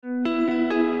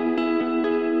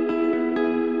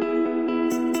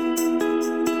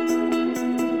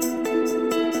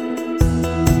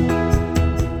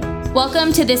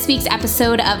Welcome to this week's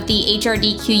episode of the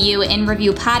HRDQU in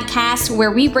Review podcast,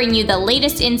 where we bring you the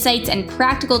latest insights and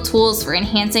practical tools for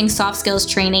enhancing soft skills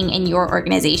training in your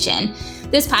organization.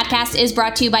 This podcast is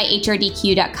brought to you by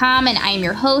HRDQ.com, and I am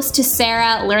your host,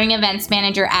 Sarah, Learning Events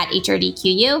Manager at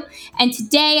HRDQU. And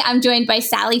today I'm joined by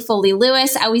Sally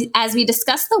Foley-Lewis as we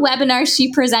discuss the webinar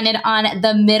she presented on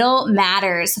The Middle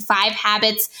Matters, 5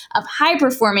 Habits of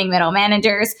High-Performing Middle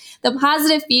Managers. The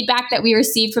positive feedback that we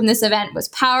received from this event was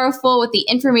powerful, with the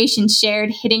information shared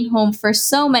hitting home for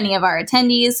so many of our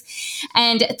attendees.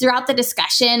 And throughout the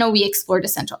discussion, we explored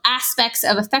essential aspects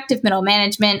of effective middle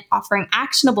management, offering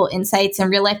actionable insights and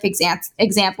real-life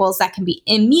examples that can be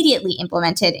immediately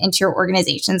implemented into your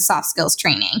organization's soft skills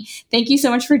training. Thank you so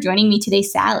much for joining me today,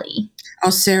 Sally. Oh,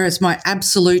 Sarah, it's my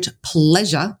absolute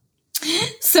pleasure.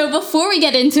 So before we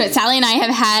get into it, Sally and I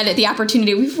have had the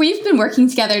opportunity, we've been working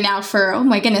together now for,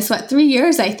 3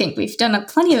 years, I think. We've done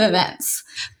plenty of events.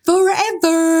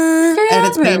 Forever. And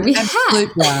it's been an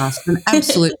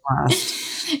absolute blast.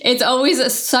 It's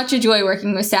always such a joy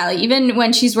working with Sally. Even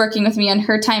when she's working with me on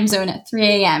her time zone at 3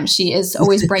 a.m., she is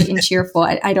always bright and cheerful.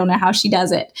 I don't know how she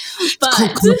does it. But it's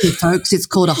called coffee, folks. It's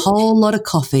called a whole lot of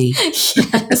coffee.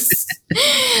 Yes.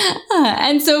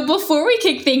 And so before we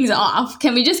kick things off,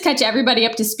 can we just catch everybody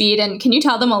up to speed? And can you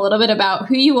tell them a little bit about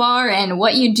who you are and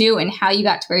what you do and how you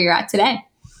got to where you're at today?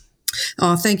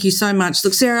 Oh, thank you so much.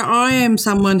 Look, Sarah, I am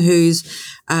someone who's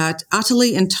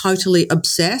utterly and totally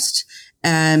obsessed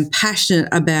and passionate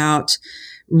about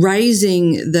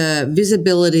raising the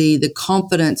visibility, the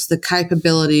confidence, the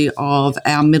capability of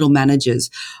our middle managers.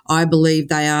 I believe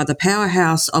they are the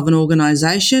powerhouse of an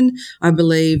organization. I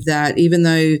believe that even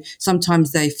though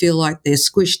sometimes they feel like they're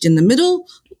squished in the middle,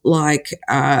 like,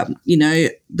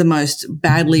 the most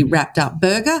badly wrapped up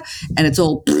burger and it's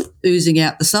all oozing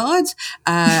out the sides,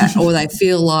 or they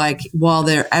feel like while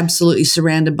they're absolutely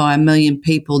surrounded by a million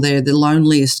people, they're the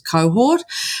loneliest cohort.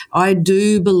 I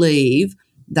do believe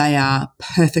they are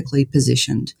perfectly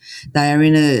positioned. They are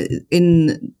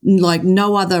in like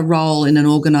no other role in an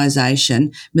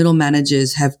organization. Middle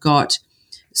managers have got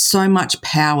so much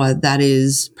power that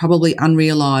is probably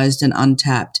unrealized and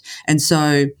untapped. And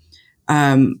so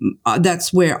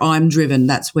that's where I'm driven.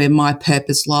 That's where my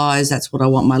purpose lies. That's what I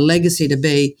want my legacy to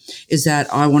be, is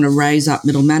that I want to raise up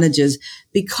middle managers,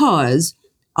 because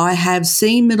I have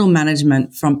seen middle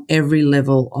management from every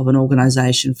level of an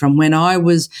organization, from when I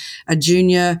was a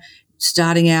junior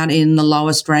starting out in the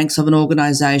lowest ranks of an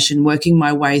organization, working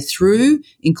my way through,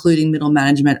 including middle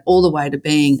management, all the way to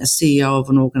being a CEO of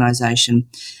an organization.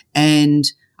 And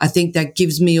I think that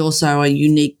gives me also a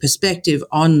unique perspective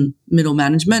on middle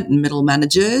management and middle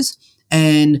managers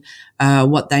and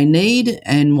what they need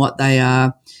and what they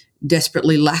are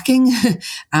desperately lacking,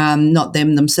 not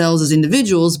them themselves as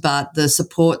individuals, but the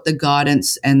support, the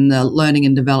guidance and the learning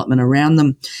and development around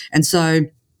them. And so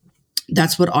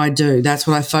that's what I do. That's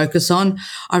what I focus on.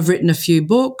 I've written a few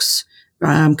books.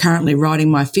 I'm currently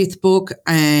writing my 5th book,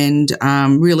 and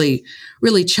really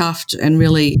chuffed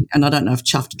and I don't know if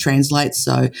chuffed translates,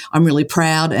 so I'm really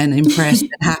proud and impressed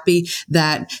and happy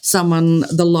that someone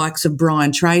the likes of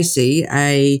Brian Tracy,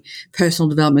 a personal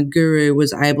development guru,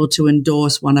 was able to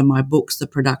endorse one of my books, The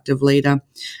Productive Leader.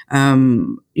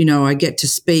 I get to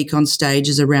speak on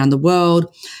stages around the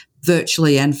world,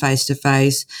 virtually and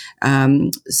face-to-face,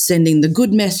 sending the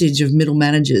good message of middle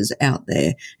managers out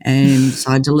there. And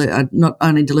so I not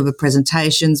only deliver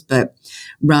presentations, but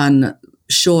run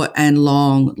short and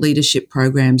long leadership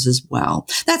programs as well.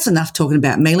 That's enough talking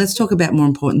about me. Let's talk about more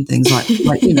important things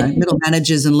like middle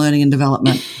managers and learning and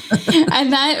development.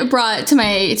 And that brought to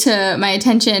my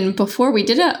attention before we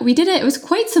did it. It was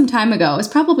quite some time ago. It was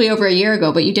probably over a year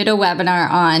ago, but you did a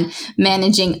webinar on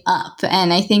managing up.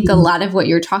 And I think a lot of what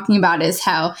you're talking about is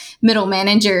how middle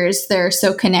managers, they're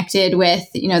so connected with,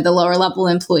 the lower level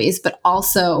employees, but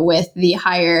also with the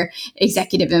higher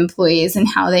executive employees, and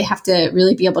how they have to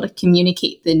really be able to communicate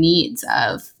the needs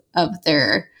of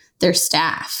their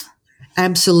staff.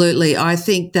 Absolutely. I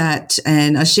think that,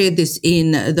 and I shared this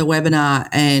in the webinar,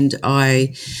 and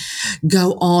I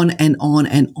go on and on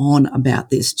and on about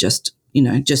this, just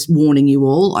warning you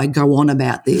all, I go on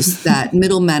about this, that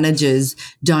middle managers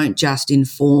don't just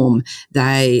inform.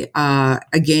 They are,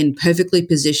 again, perfectly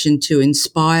positioned to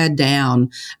inspire down,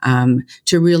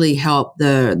 to really help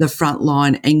the front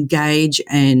line engage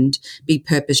and be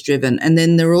purpose driven. And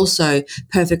then they're also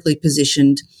perfectly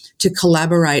positioned to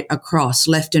collaborate across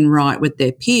left and right with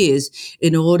their peers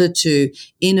in order to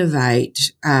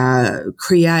innovate,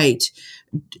 create,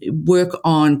 work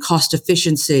on cost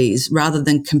efficiencies rather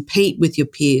than compete with your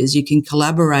peers. You can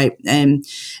collaborate and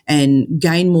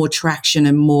gain more traction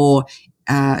and more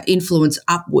influence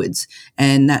upwards.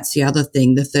 And that's the other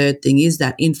thing. The third thing is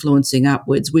that influencing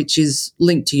upwards, which is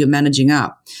linked to your managing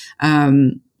up.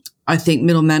 I think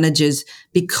middle managers,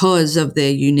 because of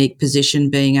their unique position,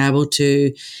 being able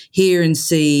to hear and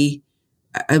see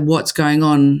what's going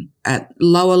on at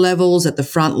lower levels, at the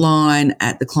front line,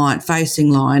 at the client-facing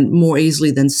line, more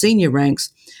easily than senior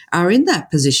ranks, are in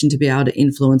that position to be able to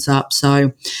influence up.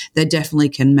 So they definitely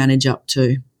can manage up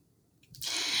too.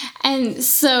 And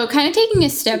so kind of taking a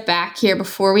step back here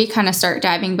before we kind of start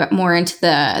diving more into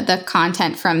the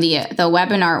content from the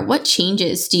webinar, what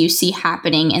changes do you see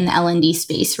happening in the L&D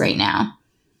space right now?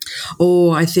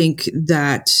 Oh, I think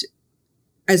that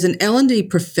as an L&D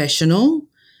professional,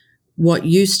 what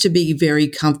used to be very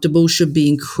comfortable should be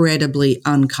incredibly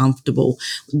uncomfortable.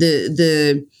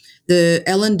 The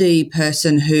L&D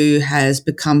person who has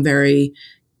become very,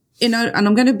 and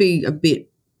I'm going to be a bit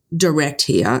direct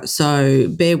here, so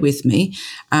bear with me.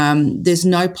 There's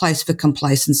no place for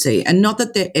complacency, and not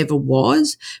that there ever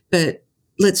was, but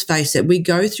let's face it, we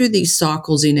go through these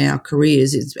cycles in our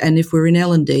careers, and if we're in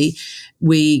L&D,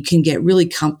 we can get really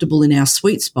comfortable in our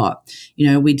sweet spot.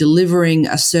 We're delivering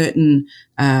a certain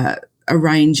a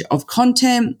range of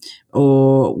content,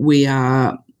 or we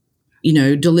are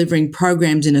delivering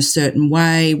programs in a certain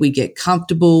way. We get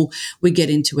comfortable. We get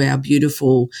into our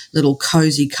beautiful little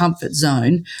cozy comfort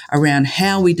zone around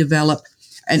how we deliver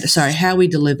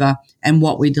and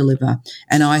what we deliver.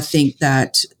 And I think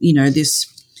that, this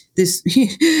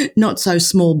not so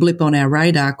small blip on our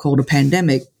radar called a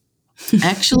pandemic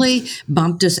actually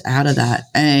bumped us out of that.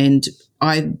 And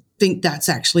I think that's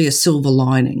actually a silver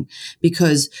lining,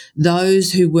 because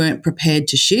those who weren't prepared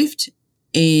to shift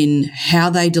in how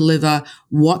they deliver,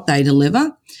 what they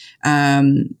deliver,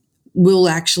 will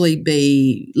actually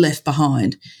be left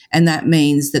behind. And that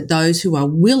means that those who are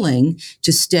willing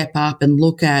to step up and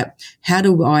look at, how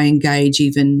do I engage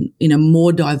even in a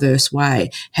more diverse way?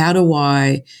 How do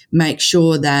I make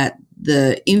sure that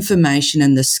the information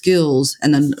and the skills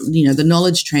and the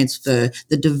knowledge transfer,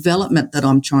 the development that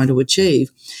I'm trying to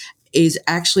achieve is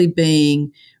actually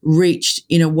being reached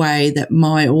in a way that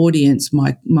my audience,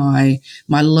 my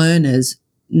learners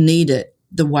need it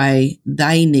the way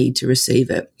they need to receive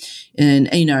it.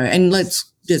 And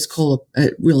let's just call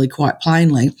it really quite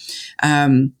plainly.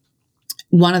 And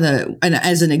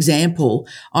as an example,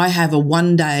 I have a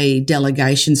 1-day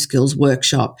delegation skills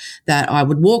workshop that I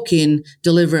would walk in,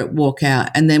 deliver it, walk out.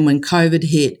 And then when COVID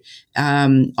hit,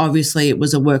 obviously it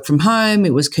was a work from home.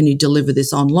 It was, can you deliver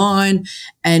this online?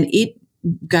 And it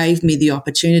gave me the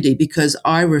opportunity, because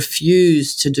I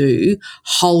refuse to do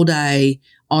whole day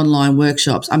online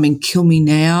workshops. I mean, kill me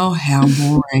now. How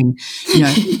boring.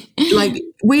 Like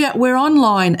we're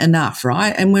online enough,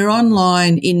 right? And we're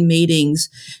online in meetings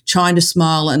trying to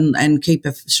smile and keep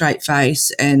a straight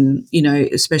face. And,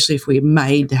 especially if we're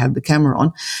made to have the camera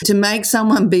on, to make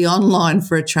someone be online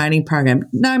for a training program,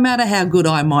 no matter how good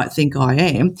I might think I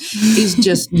am, is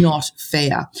just not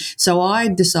fair. So I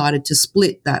decided to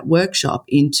split that workshop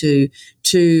into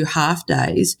 2 half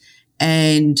days,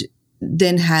 and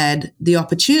then had the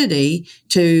opportunity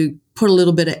to put a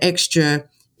little bit of extra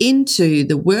into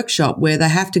the workshop where they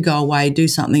have to go away, do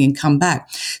something and come back.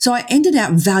 So I ended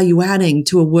up value adding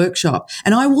to a workshop,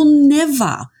 and I will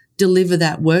never deliver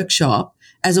that workshop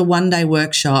as a 1-day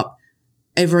workshop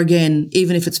ever again,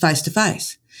 even if it's face to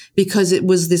face, because it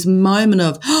was this moment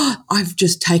of, I've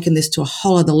just taken this to a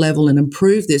whole other level and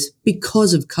improved this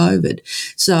because of COVID.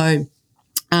 So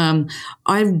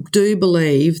I do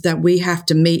believe that we have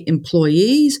to meet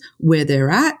employees where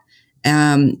they're at.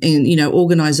 And,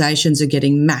 organizations are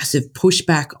getting massive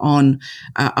pushback on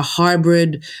a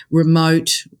hybrid,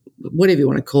 remote, whatever you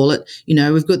want to call it.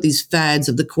 We've got these fads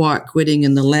of the quiet quitting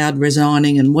and the loud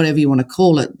resigning and whatever you want to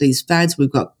call it, these fads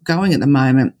we've got going at the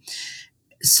moment.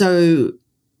 So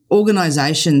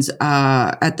organizations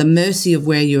are at the mercy of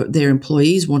where their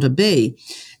employees want to be.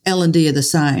 L&D are the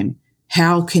same.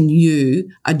 How can you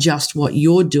adjust what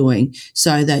you're doing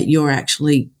so that you're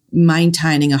actually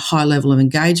maintaining a high level of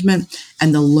engagement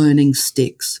and the learning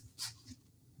sticks?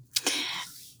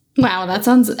 Wow,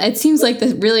 it seems like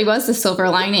this really was the silver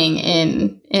lining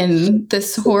in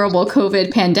this horrible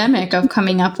COVID pandemic, of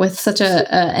coming up with such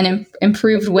an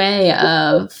improved way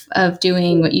of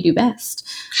doing what you do best.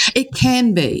 It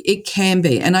can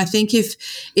be. And I think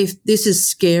if this is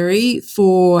scary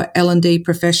for L&D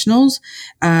professionals,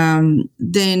 then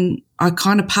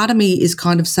part of me is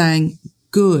kind of saying,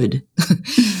 good,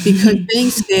 because being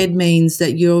scared means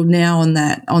that you're now on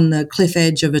the cliff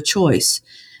edge of a choice.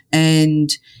 And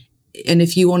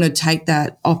if you want to take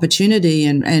that opportunity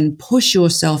and push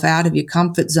yourself out of your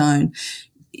comfort zone,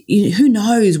 who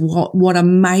knows what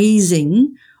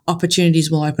amazing opportunities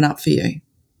will open up for you.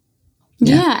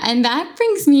 Yeah, and that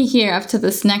brings me here up to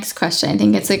this next question. I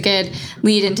think it's a good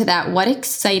lead into that. What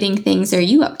exciting things are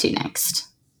you up to next?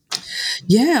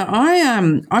 Yeah,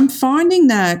 I'm finding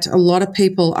that a lot of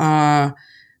people are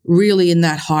really in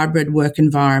that hybrid work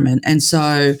environment. And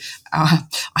so,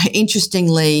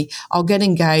 interestingly, I'll get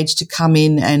engaged to come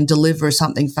in and deliver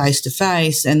something face to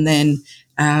face. And then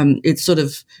it's sort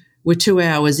of, we're 2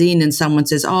 hours in and someone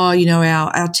says, oh,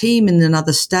 our team in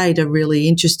another state are really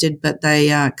interested, but they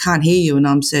can't hear you. And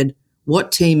I'm said,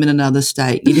 what team in another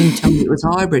state? You didn't tell me it was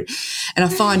hybrid. And I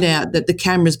find out that the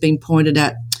camera's been pointed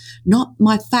at not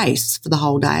my face for the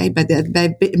whole day, but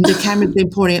the camera's been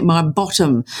pointing at my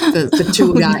bottom for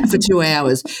 2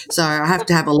 hours. So I have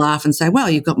to have a laugh and say, well,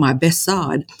 you've got my best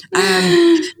side.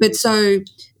 But so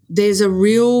there's a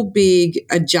real big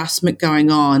adjustment going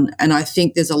on, and I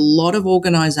think there's a lot of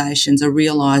organisations are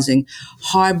realising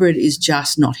hybrid is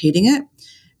just not hitting it.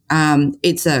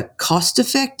 It's a cost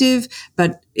effective,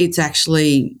 but it's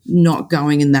actually not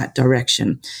going in that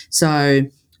direction. So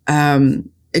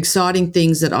exciting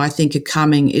things that I think are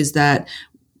coming is that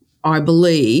I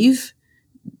believe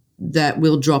that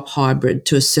we'll drop hybrid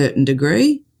to a certain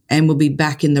degree and we'll be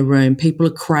back in the room. People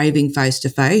are craving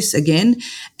face-to-face again,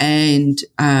 and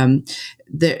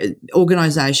the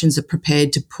organisations are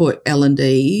prepared to put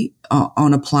L&D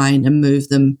on a plane and move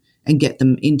them and get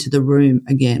them into the room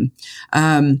again.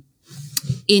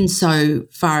 In so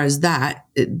far as that,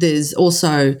 there's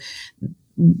also,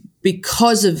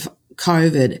 because of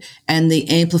COVID and the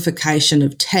amplification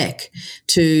of tech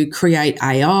to create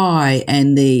AI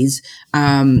and these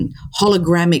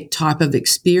hologramic type of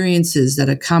experiences that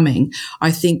are coming,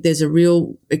 I think there's a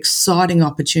real exciting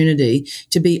opportunity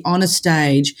to be on a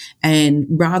stage, and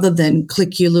rather than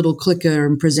click your little clicker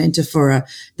and presenter for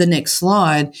the next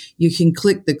slide, you can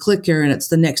click the clicker and it's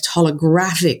the next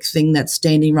holographic thing that's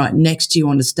standing right next to you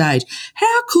on the stage.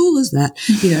 How cool is that?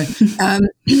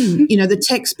 The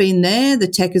tech's been there, the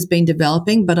tech has been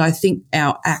developing, but I think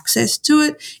our access to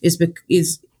it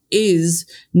is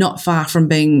not far from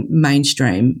being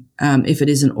mainstream, if it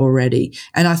isn't already.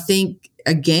 And I think,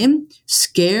 again,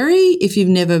 scary if you've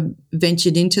never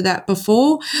ventured into that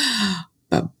before,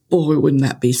 but boy, wouldn't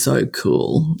that be so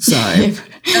cool. So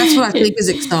that's what I think is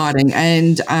exciting.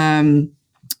 And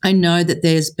I know that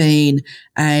there's been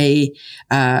the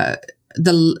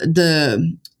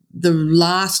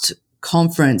last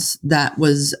conference that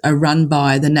was run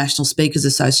by the National Speakers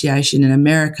Association in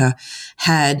America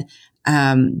had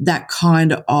that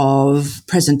kind of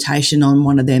presentation on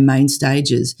one of their main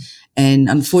stages. And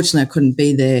unfortunately, I couldn't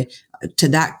be there to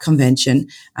that convention,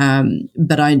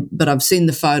 but I've seen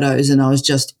the photos and I was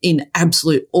just in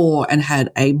absolute awe and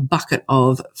had a bucket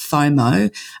of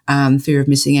FOMO, fear of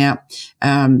missing out,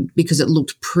 because it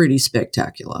looked pretty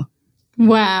spectacular.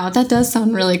 Wow, that does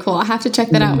sound really cool. I'll have to check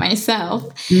that out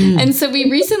myself. And so we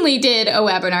recently did a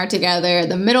webinar together,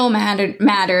 The Middle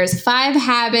Matters, 5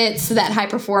 Habits that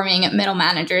High-Performing Middle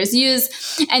Managers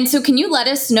Use. And so can you let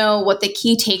us know what the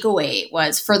key takeaway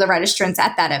was for the registrants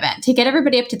at that event to get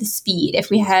everybody up to the speed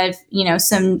if we have,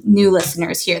 some new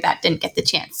listeners here that didn't get the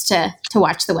chance to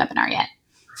watch the webinar yet?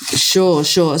 Sure.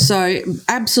 So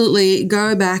absolutely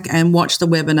go back and watch the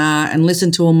webinar and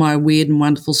listen to all my weird and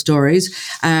wonderful stories.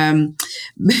 But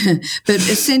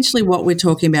essentially what we're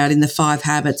talking about in the 5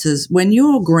 habits is when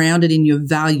you're grounded in your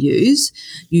values,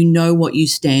 you know what you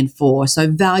stand for. So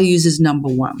values is number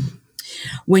 1.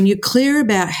 When you're clear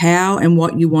about how and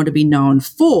what you want to be known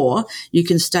for, you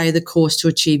can stay the course to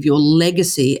achieve your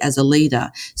legacy as a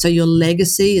leader. So your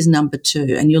legacy is number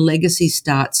 2, and your legacy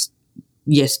starts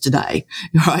yesterday,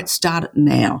 right? Start it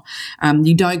now.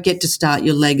 You don't get to start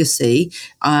your legacy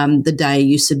the day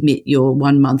you submit your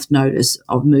 1 month notice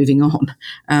of moving on.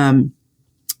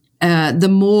 The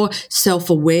more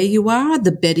self-aware you are,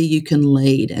 the better you can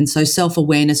lead. And so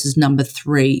self-awareness is number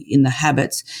 3 in the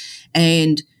habits.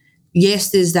 And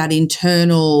yes, there's that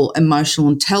internal emotional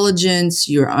intelligence,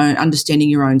 your own understanding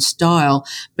your own style,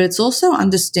 but it's also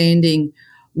understanding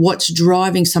what's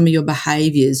driving some of your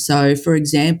behaviors. So, for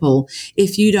example,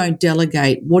 if you don't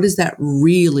delegate, what is that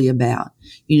really about?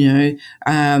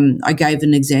 I gave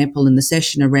an example in the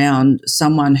session around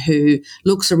someone who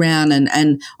looks around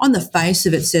and on the face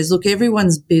of it says, look,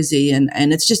 everyone's busy and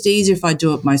it's just easier if I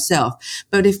do it myself.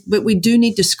 But we do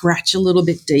need to scratch a little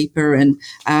bit deeper and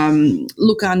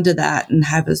look under that and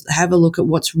have a look at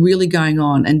what's really going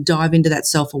on and dive into that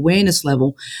self-awareness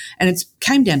level. And it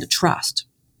came down to trust.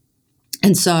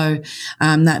 And so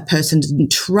that person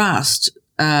didn't trust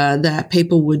that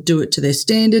people would do it to their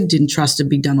standard, didn't trust it to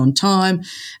be done on time.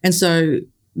 And so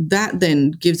that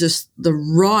then gives us the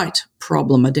right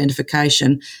problem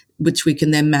identification, which we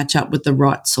can then match up with the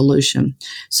right solution.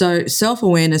 So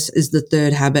self-awareness is the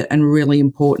third habit and really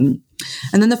important.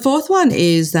 And then the fourth one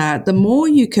is that the more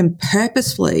you can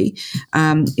purposefully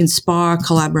inspire,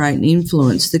 collaborate, and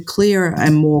influence, the clearer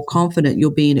and more confident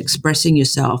you'll be in expressing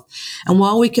yourself. And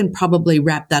while we can probably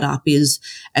wrap that up as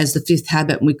the fifth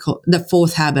habit, and we call the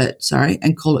fourth habit,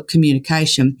 and call it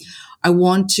communication, I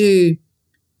want to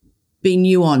be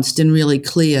nuanced and really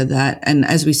clear that, and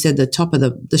as we said at the top of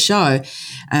the show,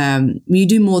 you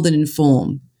do more than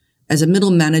inform. As a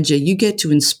middle manager, you get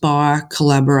to inspire,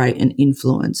 collaborate, and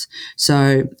influence.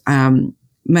 So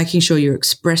making sure you're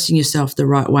expressing yourself the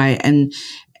right way and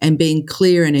being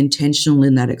clear and intentional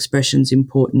in that expression is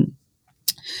important.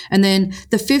 And then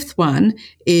the fifth one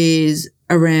is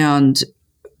around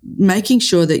making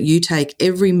sure that you take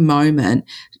every moment,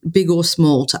 big or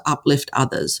small, to uplift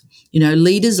others.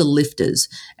 Leaders are lifters.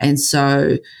 And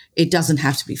so it doesn't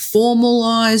have to be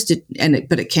formalized,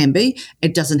 but it can be.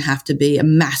 It doesn't have to be a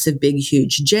massive, big,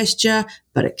 huge gesture,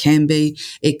 but it can be.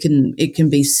 It can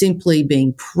be simply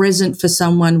being present for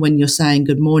someone when you're saying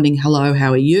good morning, hello,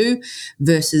 how are you,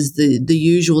 versus the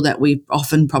usual that we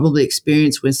often probably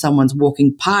experience when someone's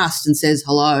walking past and says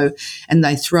hello and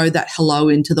they throw that hello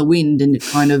into the wind and it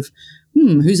kind of,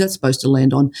 who's that supposed to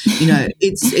land on?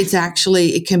 It's actually,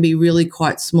 it can be really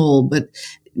quite small, but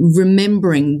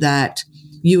remembering that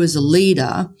you as a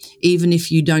leader, even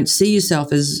if you don't see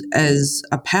yourself as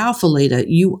a powerful leader,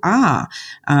 you are.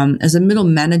 As a middle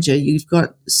manager, you've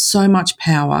got so much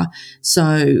power.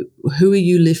 So who are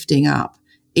you lifting up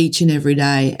each and every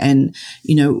day? And,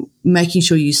 making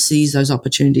sure you seize those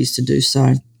opportunities to do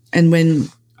so. And when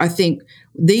I think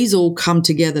these all come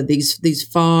together, these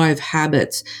 5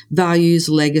 habits: values,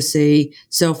 legacy,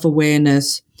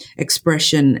 self-awareness,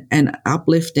 expression, and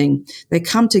uplifting, they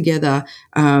come together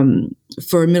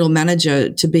for a middle manager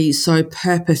to be so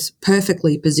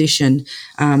perfectly positioned.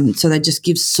 So they just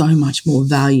give so much more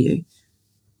value.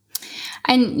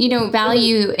 And,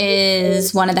 value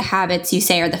is one of the habits you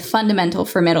say are the fundamental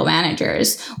for middle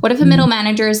managers. What if a middle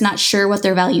manager is not sure what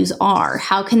their values are?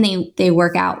 How can they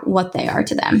work out what they are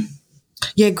to them?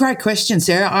 Yeah, great question,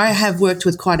 Sarah. I have worked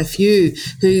with quite a few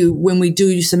who, when we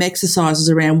do some exercises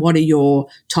around what are your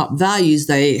top values,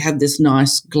 they have this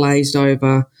nice glazed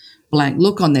over blank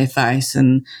look on their face.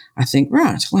 And I think,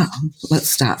 right, well, let's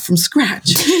start from scratch.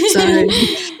 So,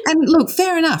 and look,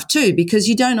 fair enough too, because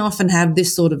you don't often have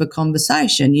this sort of a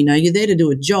conversation. You're there to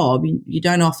do a job. You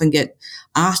don't often get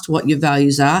asked what your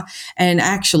values are. And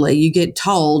actually you get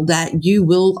told that you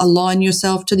will align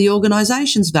yourself to the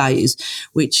organization's values,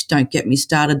 which, don't get me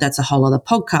started, that's a whole other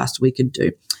podcast we could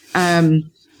do.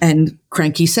 And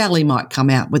Cranky Sally might come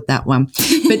out with that one.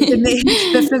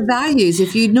 But for values,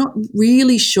 if you're not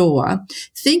really sure,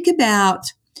 think about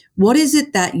what is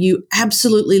it that you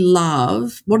absolutely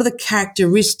love? What are the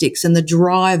characteristics and the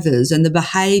drivers and the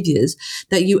behaviors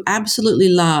that you absolutely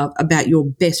love about your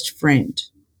best friend?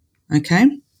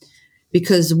 Okay?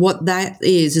 Because what that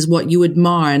is what you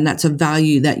admire, and that's a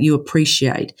value that you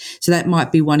appreciate. So that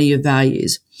might be one of your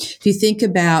values. If you think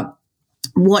about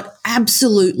what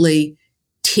absolutely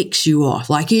ticks you off,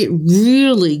 like it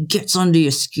really gets under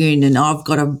your skin, and I've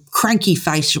got a cranky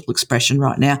facial expression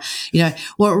right now,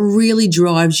 what really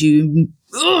drives you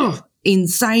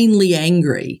insanely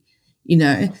angry,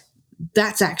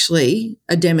 that's actually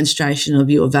a demonstration of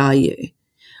your value.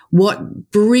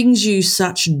 What brings you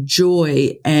such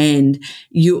joy and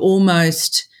you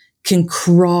almost can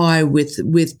cry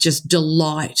with just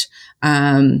delight,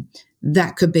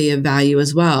 that could be a value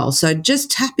as well. So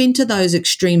just tap into those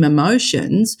extreme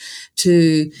emotions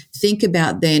to think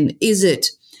about then, is it,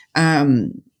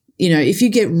 if you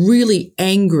get really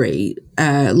angry,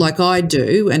 like I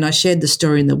do, and I shared the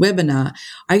story in the webinar,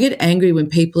 I get angry when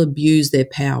people abuse their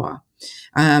power.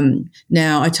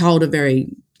 Now I told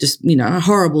a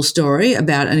horrible story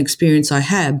about an experience I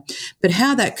had, but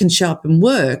how that can show up in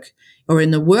work or in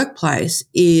the workplace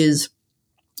is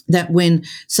that when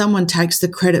someone takes the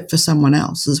credit for someone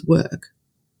else's work,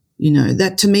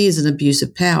 that to me is an abuse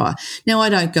of power. Now, I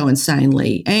don't go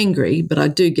insanely angry, but I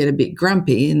do get a bit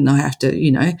grumpy and I have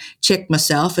to, check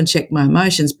myself and check my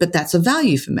emotions, but that's a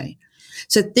value for me.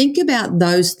 So think about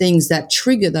those things that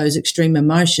trigger those extreme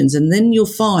emotions, and then you'll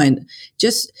find,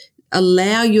 just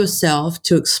allow yourself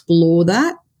to explore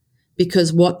that,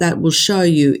 because what that will show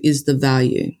you is the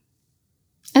value.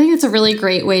 I think it's a really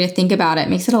great way to think about it. It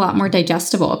makes it a lot more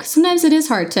digestible, because sometimes it is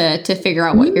hard to figure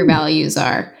out what your values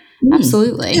are.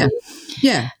 Absolutely.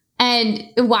 Yeah. And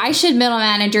why should middle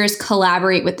managers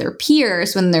collaborate with their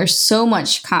peers when there's so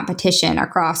much competition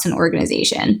across an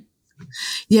organization?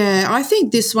 Yeah, I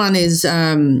think this one is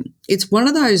it's one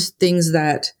of those things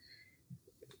that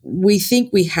we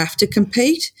think we have to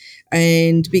compete,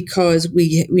 and because we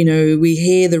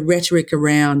hear the rhetoric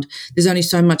around there's only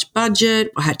so much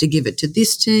budget, I had to give it to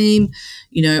this team,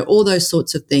 all those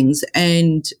sorts of things.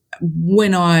 And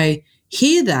when I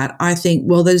hear that, I think,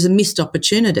 well, there's a missed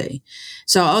opportunity.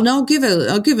 So I'll give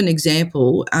an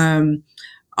example.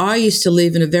 I used to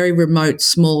live in a very remote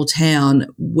small town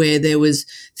where there was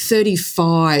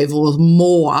 35 or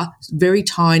more very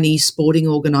tiny sporting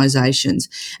organisations,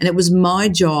 and it was my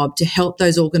job to help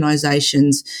those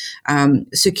organisations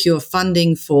secure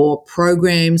funding for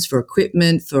programs, for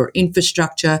equipment, for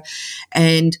infrastructure,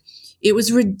 and it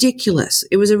was ridiculous.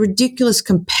 It was a ridiculous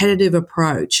competitive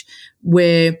approach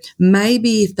where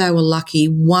maybe if they were lucky,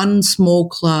 one small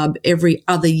club every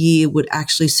other year would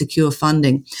actually secure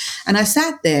funding. And I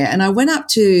sat there and I went up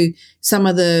to some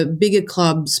of the bigger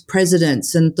clubs'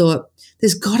 presidents and thought,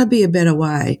 there's got to be a better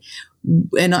way.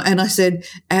 And I said,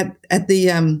 at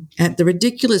the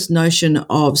ridiculous notion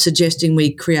of suggesting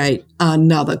we create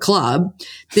another club,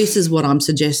 this is what I'm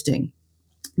suggesting.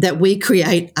 That we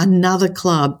create another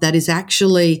club that is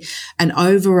actually an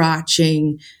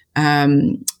overarching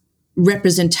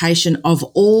representation of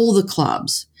all the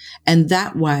clubs. And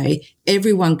that way,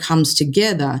 everyone comes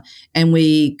together and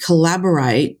we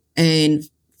collaborate and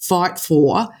fight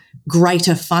for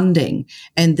greater funding.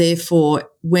 And therefore,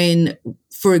 when,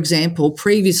 for example,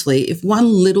 previously, if one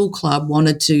little club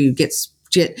wanted to get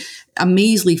a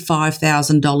measly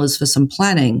 $5,000 for some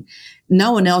planning,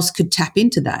 no one else could tap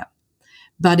into that.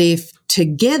 But if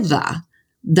together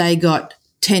they got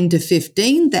 $10,000 to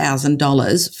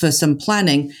 $15,000 for some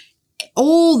planning,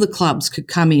 all the clubs could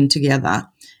come in together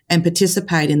and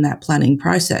participate in that planning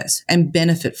process and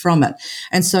benefit from it.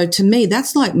 And so to me,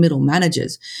 that's like middle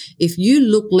managers. If you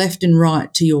look left and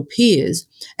right to your peers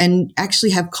and actually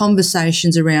have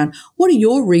conversations around what are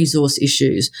your resource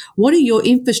issues? What are your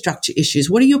infrastructure issues?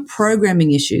 What are your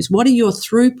programming issues? What are your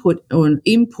throughput or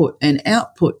input and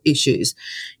output issues?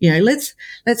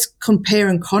 Let's compare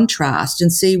and contrast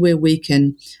and see where we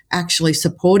can actually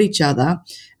support each other,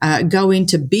 go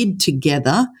into bid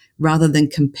together rather than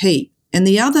compete. And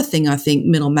the other thing I think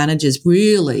middle managers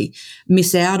really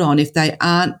miss out on if they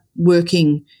aren't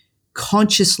working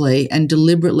consciously and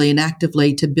deliberately and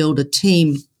actively to build a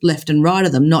team left and right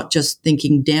of them, not just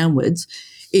thinking downwards,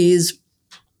 is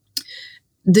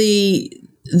the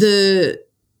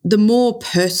more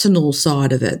personal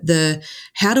side of it.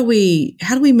 How do we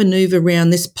maneuver around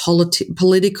this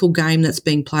political game that's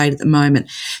being played at the moment?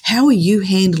 How are you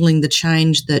handling the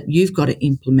change that you've got to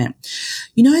implement?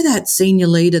 That senior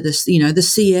leader, the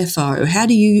CFO. How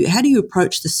do you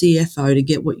approach the CFO to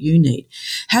get what you need?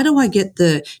 How do I get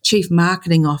the chief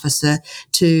marketing officer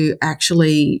to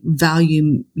actually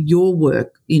value your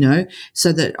work?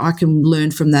 So that I can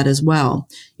learn from that as well.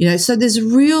 So there's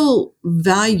real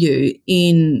value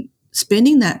in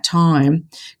spending that time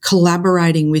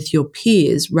collaborating with your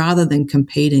peers rather than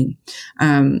competing.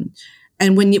 And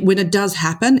when it does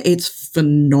happen, it's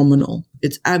phenomenal.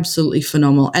 It's absolutely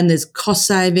phenomenal. And there's cost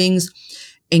savings,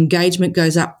 engagement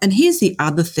goes up. And here's the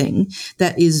other thing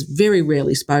that is very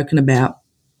rarely spoken about.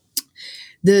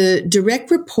 The direct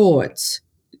reports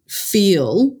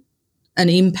feel an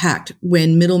impact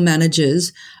when middle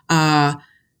managers are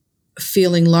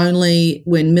feeling lonely,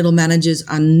 when middle managers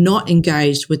are not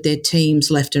engaged with their teams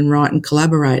left and right and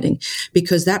collaborating,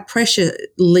 because that pressure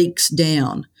leaks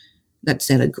down. That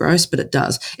sounded gross, but it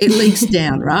does. It leaks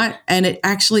down, right? And it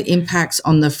actually impacts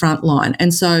on the front line.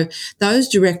 And so those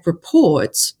direct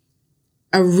reports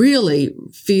are really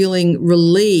feeling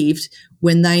relieved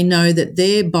when they know that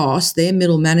their boss, their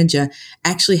middle manager,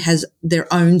 actually has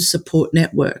their own support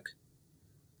network.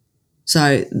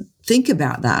 So think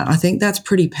about that. I think that's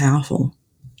pretty powerful.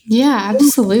 Yeah,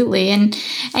 absolutely. And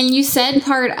you said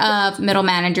part of middle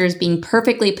managers being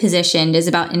perfectly positioned is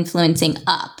about influencing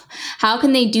up. How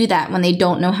can they do that when they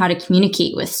don't know how to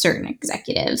communicate with certain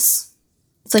executives?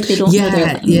 It's like they don't know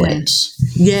their language.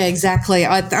 Yeah, exactly.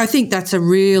 I think that's a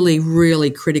really,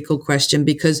 really critical question,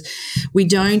 because we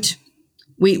can,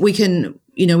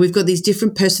 we've got these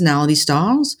different personality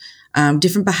styles,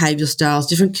 different behavior styles,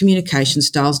 different communication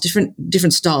styles,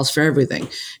 different styles for everything,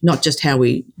 not just how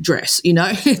we dress,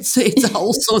 it's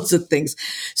all sorts of things.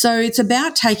 So it's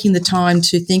about taking the time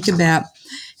to think about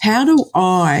how do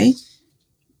I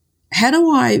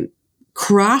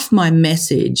craft my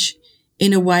message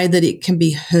in a way that it can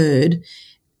be heard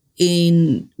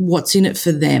in what's in it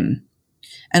for them.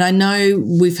 And I know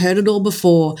we've heard it all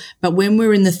before, but when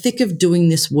we're in the thick of doing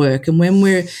this work and when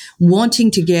we're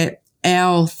wanting to get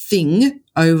our thing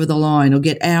over the line or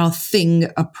get our thing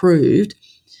approved,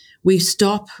 we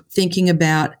stop thinking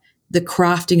about the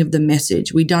crafting of the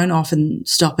message. We don't often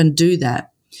stop and do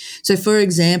that. So, for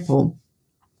example,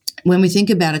 when we think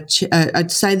about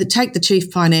I'd say that take the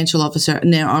chief financial officer.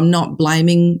 Now, I'm not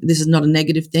blaming. This is not a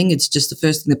negative thing. It's just the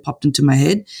first thing that popped into my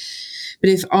head. But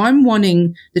if I'm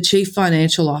wanting the chief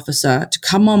financial officer to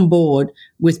come on board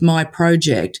with my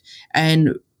project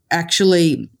and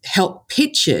actually help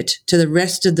pitch it to the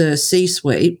rest of the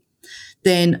C-suite,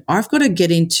 then I've got to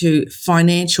get into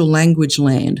financial language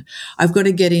land. I've got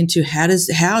to get into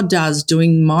how does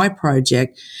doing my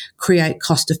project create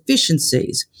cost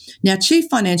efficiencies. Now, chief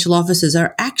financial officers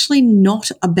are actually not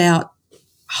about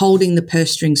holding the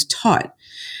purse strings tight.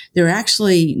 They're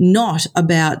actually not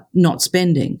about not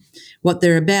spending. What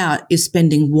they're about is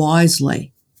spending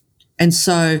wisely. And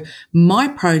so my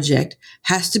project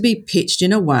has to be pitched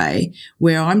in a way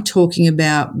where I'm talking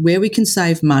about where we can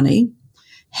save money,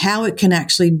 how it can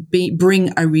actually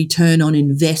bring a return on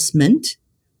investment,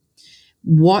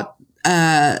 what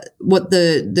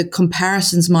the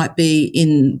comparisons might be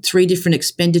in 3 different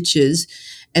expenditures,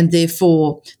 and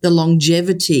therefore the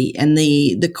longevity and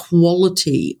the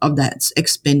quality of that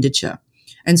expenditure.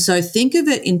 And so think of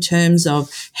it in terms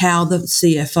of how the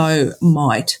CFO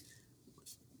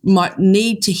might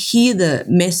need to hear the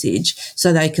message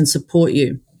so they can support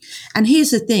you. And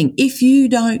here's the thing, if you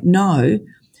don't know,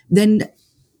 then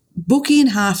book in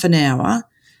half an hour,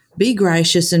 be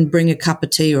gracious and bring a cup of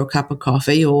tea or a cup of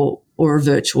coffee or a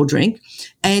virtual drink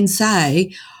and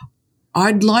say,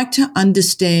 I'd like to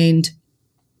understand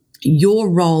your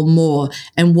role more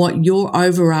and what your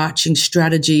overarching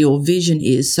strategy or vision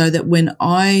is, so that when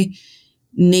I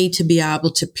need to be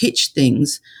able to pitch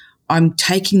things, I'm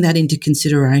taking that into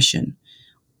consideration.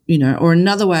 Or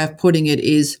another way of putting it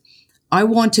is, I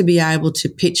want to be able to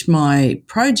pitch my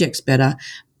projects better,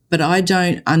 but I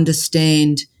don't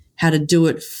understand how to do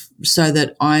it so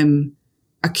that I'm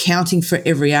accounting for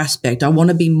every aspect. I want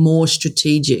to be more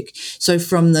strategic. So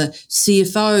from the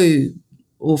CFO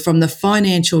or from the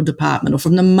financial department or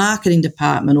from the marketing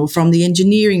department or from the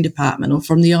engineering department or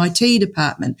from the IT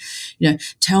department,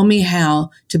 tell me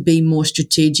how to be more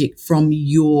strategic from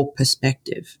your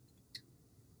perspective.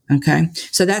 Okay.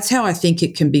 So that's how I think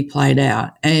it can be played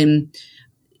out. And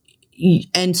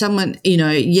someone,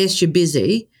 yes, you're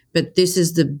busy, but this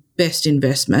is the best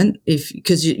investment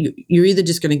because you're either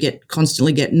just going to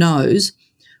constantly get no's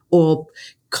or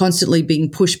constantly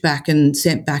being pushed back and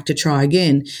sent back to try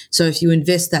again. So if you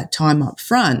invest that time up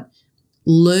front,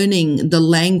 learning the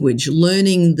language,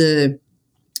 learning the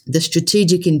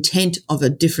strategic intent of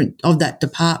that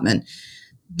department,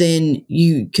 then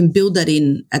you can build that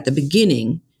in at the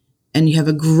beginning and you have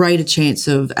a greater chance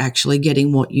of actually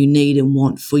getting what you need and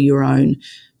want for your own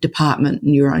department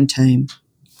and your own team.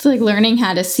 It's like learning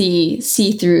how to see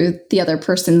through the other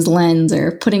person's lens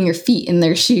or putting your feet in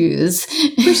their shoes.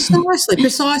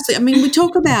 Precisely. I mean, we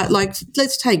talk about, like,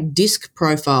 let's take DISC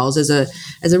profiles as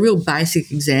a real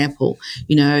basic example.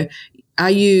 Are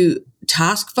you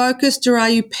task focused or are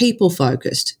you people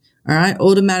focused? All right.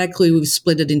 Automatically, we've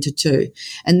split it into 2.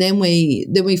 And then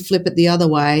we flip it the other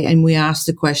way and we ask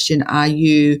the question, are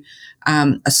you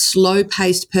a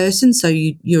slow-paced person? So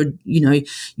you're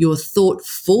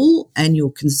thoughtful and you're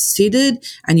considered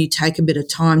and you take a bit of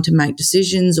time to make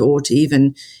decisions or to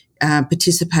even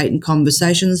participate in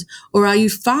conversations? Or are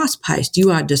you fast-paced? You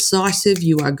are decisive.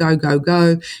 You are go, go,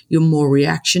 go. You're more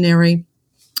reactionary.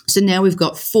 So now we've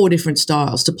got 4 different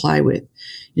styles to play with.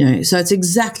 So it's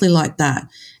exactly like that.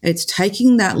 It's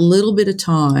taking that little bit of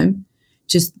time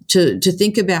just to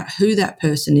think about who that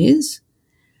person is,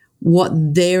 what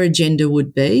their agenda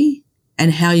would be,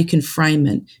 and how you can frame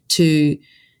it to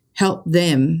help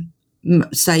them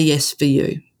say yes for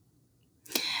you.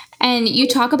 And you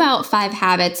talk about 5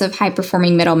 habits of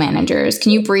high-performing middle managers.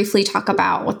 Can you briefly talk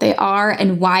about what they are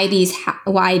and why these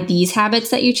habits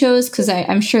that you chose? Because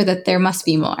I'm sure that there must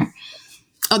be more.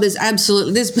 Oh,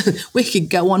 we could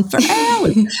go on for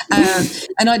hours.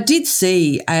 And I did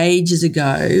see ages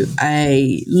ago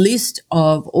a list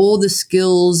of all the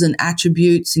skills and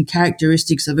attributes and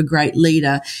characteristics of a great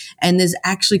leader, and there's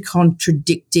actually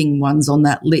contradicting ones on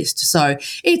that list. So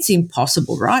it's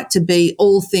impossible, right, to be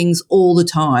all things all the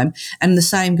time. And the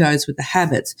same goes with the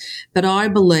habits. But I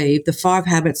believe the 5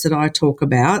 habits that I talk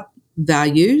about,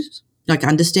 values, like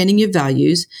understanding your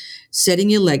values, setting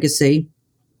your legacy,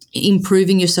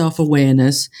 improving your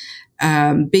self-awareness,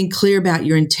 being clear about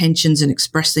your intentions and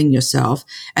expressing yourself,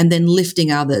 and then lifting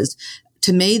others.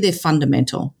 To me, they're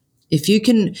fundamental. If you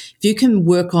can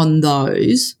work on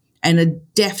those, and are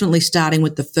definitely starting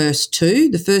with the first 2.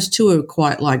 The first 2 are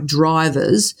quite like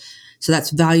drivers. so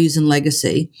that's values and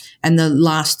legacy, and the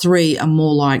last 3 are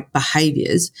more like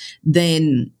behaviors,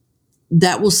 then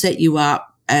that will set you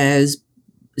up as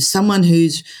someone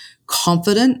who's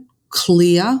confident,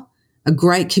 clear, a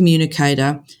great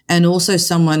communicator, and also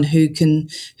someone who can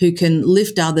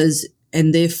lift others,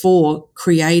 and therefore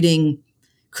creating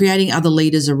other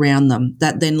leaders around them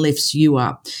that then lifts you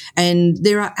up. And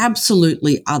there are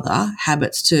absolutely other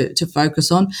habits to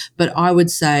focus on, but I would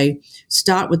say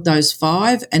start with those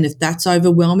 5. And if that's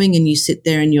overwhelming and you sit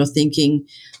there and you're thinking,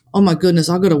 oh my goodness,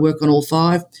 I've got to work on all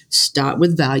 5, start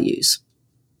with values.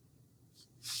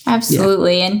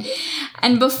 Absolutely. Yeah.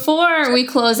 And before we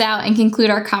close out and conclude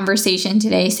our conversation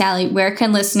today, Sally, where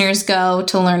can listeners go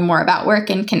to learn more about work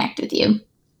and connect with you?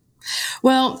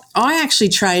 Well, I actually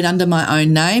trade under my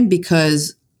own name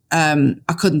because I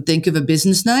couldn't think of a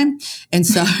business name. And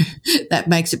so that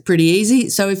makes it pretty easy.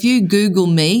 So if you Google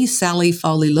me, Sally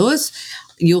Foley-Lewis,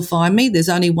 you'll find me. There's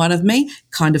only one of me,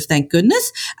 kind of, thank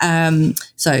goodness.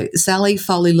 So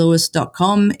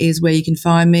sallyfoleylewis.com is where you can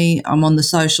find me. I'm on the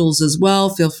socials as well.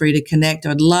 Feel free to connect.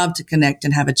 I'd love to connect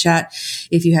and have a chat.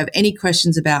 If you have any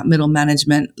questions about middle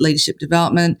management, leadership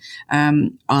development,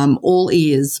 I'm all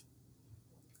ears.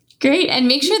 Great. And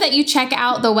make sure that you check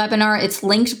out the webinar. It's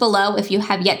linked below if you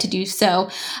have yet to do so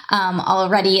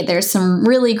already. There's some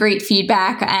really great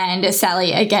feedback. And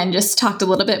Sally, again, just talked a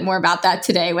little bit more about that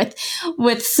today with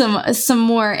some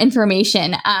more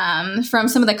information from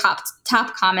some of the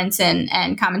top comments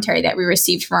and commentary that we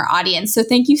received from our audience. So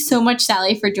thank you so much,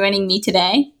 Sally, for joining me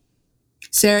today.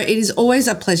 Sarah, it is always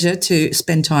a pleasure to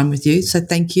spend time with you. So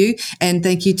thank you. And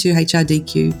thank you to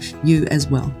HRDQU as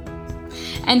well.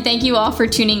 And thank you all for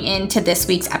tuning in to this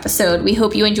week's episode. We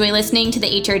hope you enjoy listening to the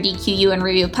HRDQU in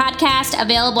Review podcast,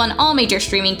 available on all major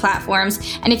streaming platforms.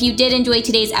 And if you did enjoy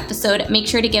today's episode, make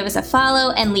sure to give us a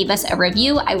follow and leave us a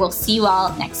review. I will see you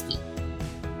all next week.